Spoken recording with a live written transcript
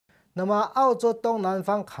那么澳洲东南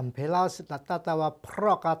方坎培拉市的tatawa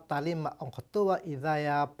prok talima ongketua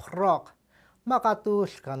idaya prok maka tu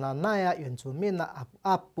Ngunnawal原住民的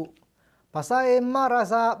apu pasai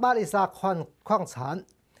marasa balisa矿场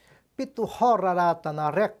pitu horara tanah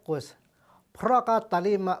rekus prok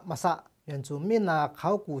talima masa 原住民的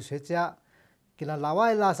考古学家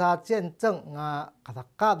Ngunnawal la sa 见证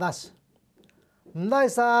kata-katas mulai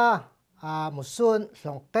sa musun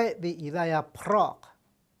songke di idaya prok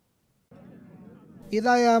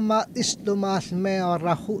Ilaya ma isdumas meo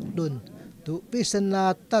rahudun tu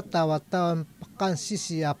bisena tatawa tahun pekan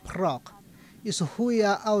sisia prok.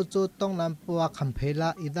 Isuhuya auto tong nampua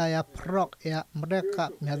kampela idaya prok ya mereka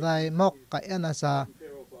merai mok kaya nasa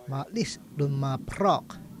ma isdun ma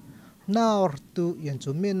prok. Naur tu yang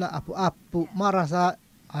cumina apu-apu marasa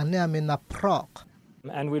aneamina prok.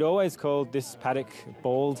 And we'd always called this paddock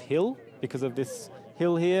Bald Hill because of this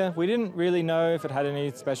hill here. We didn't really know if it had any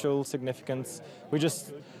special significance.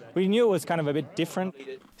 We knew it was kind of a bit different.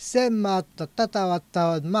 Sema tatawa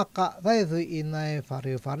tahun maka rairu inai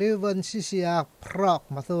fariu-fariuan sisia prok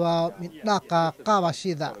matua mitaka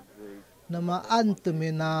kawasida. Nama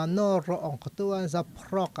antumina noro ongketuan sa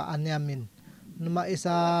prok anyamin. Nama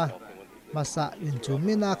isa masa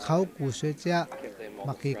injumina考古学家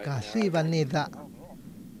makikasi vanida.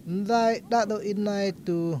 Ndai dado inai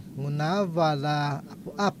tu Ngunnawal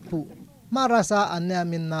apu-apu marasa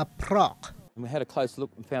anyamin na prok. We had a close look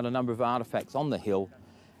and found a number of artefacts on the hill,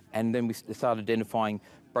 and then we started identifying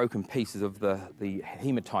broken pieces of the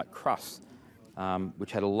hematite crust,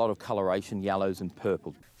 which had a lot of coloration, yellows and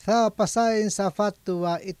purple. Sa pasain sa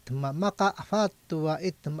fatua itma maka fatua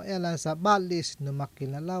itma yalan sa balis na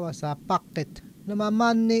makinalawa sa paket na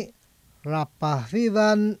mamani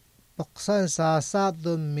rapahivan poksan sa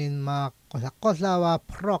sadun min makosakosawa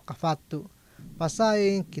prok fatu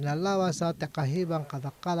pasain kinalawa sa tekahibang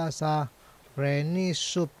katakala sa reni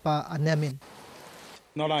supa anyamin.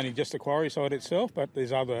 Not only just the quarry site itself, but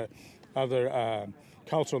there's other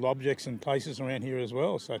cultural objects and places around here as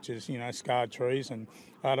well, such as scarred trees and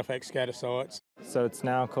artefact scatter sites. So it's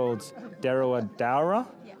now called Derawa Daura,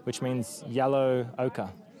 which means yellow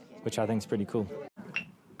ochre, which I think is pretty cool.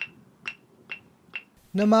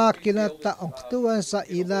 Nama kinata ongtuan sa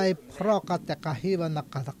ilay prok at kahiwan na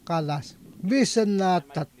katakalas. Bisan na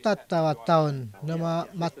tatatawa taon nama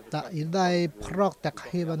mata ilay prok at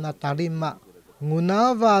kahiwan na tarima.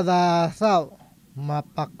 Ngunnawal Thau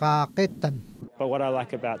mapakakitan. But what I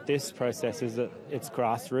like about this process is that it's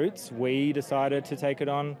grassroots. We decided to take it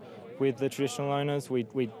on with the traditional owners. We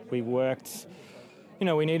worked,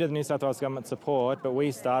 we needed New South Wales government support, but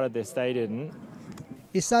we started this, they didn't.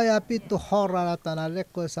 Isaya pitu hora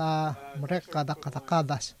tanaleko sa mereka da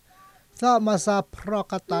katakadas. Sa masa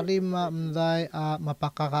prokatarima mdai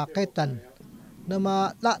mapakakakitan.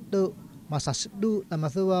 Nama latu masa sedu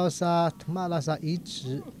nama suwa sa temala sa遗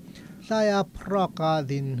址. Saya proka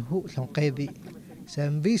din hu songkedi.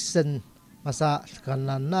 Sam Vincent masa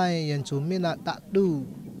Ngunnawal yang cumina tak du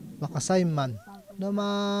wakasaiman.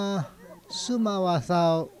 Nama sumawa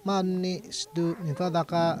sa mani sedu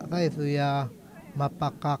nintadaka raifu ya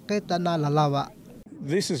mapakakita na lalawa.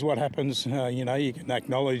 This is what happens, you can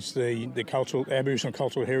acknowledge the Aboriginal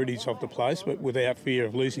cultural heritage of the place, but without fear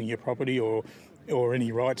of losing your property or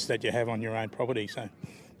any rights that you have on your own property. So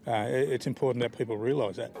it's important that people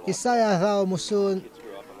realise that. Isaya raw musun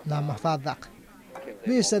na mafadak.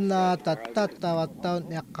 Bisa na tatatawa taon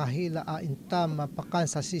niya kahila inta mapakan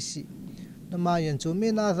sa sisi. Namayan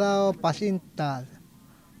sumina raw pasintal.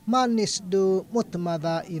 Manis du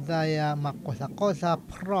mutmada idaya makosa-kosa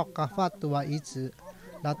prok fatua 遗址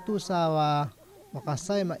latusawa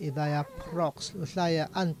makasayma idaya prok usaya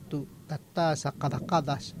antu tata sa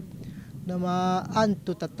kadakadas nama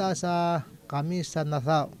antu tata sa kamisa na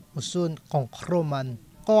Thau usun kongkroman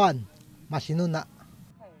koan masinuna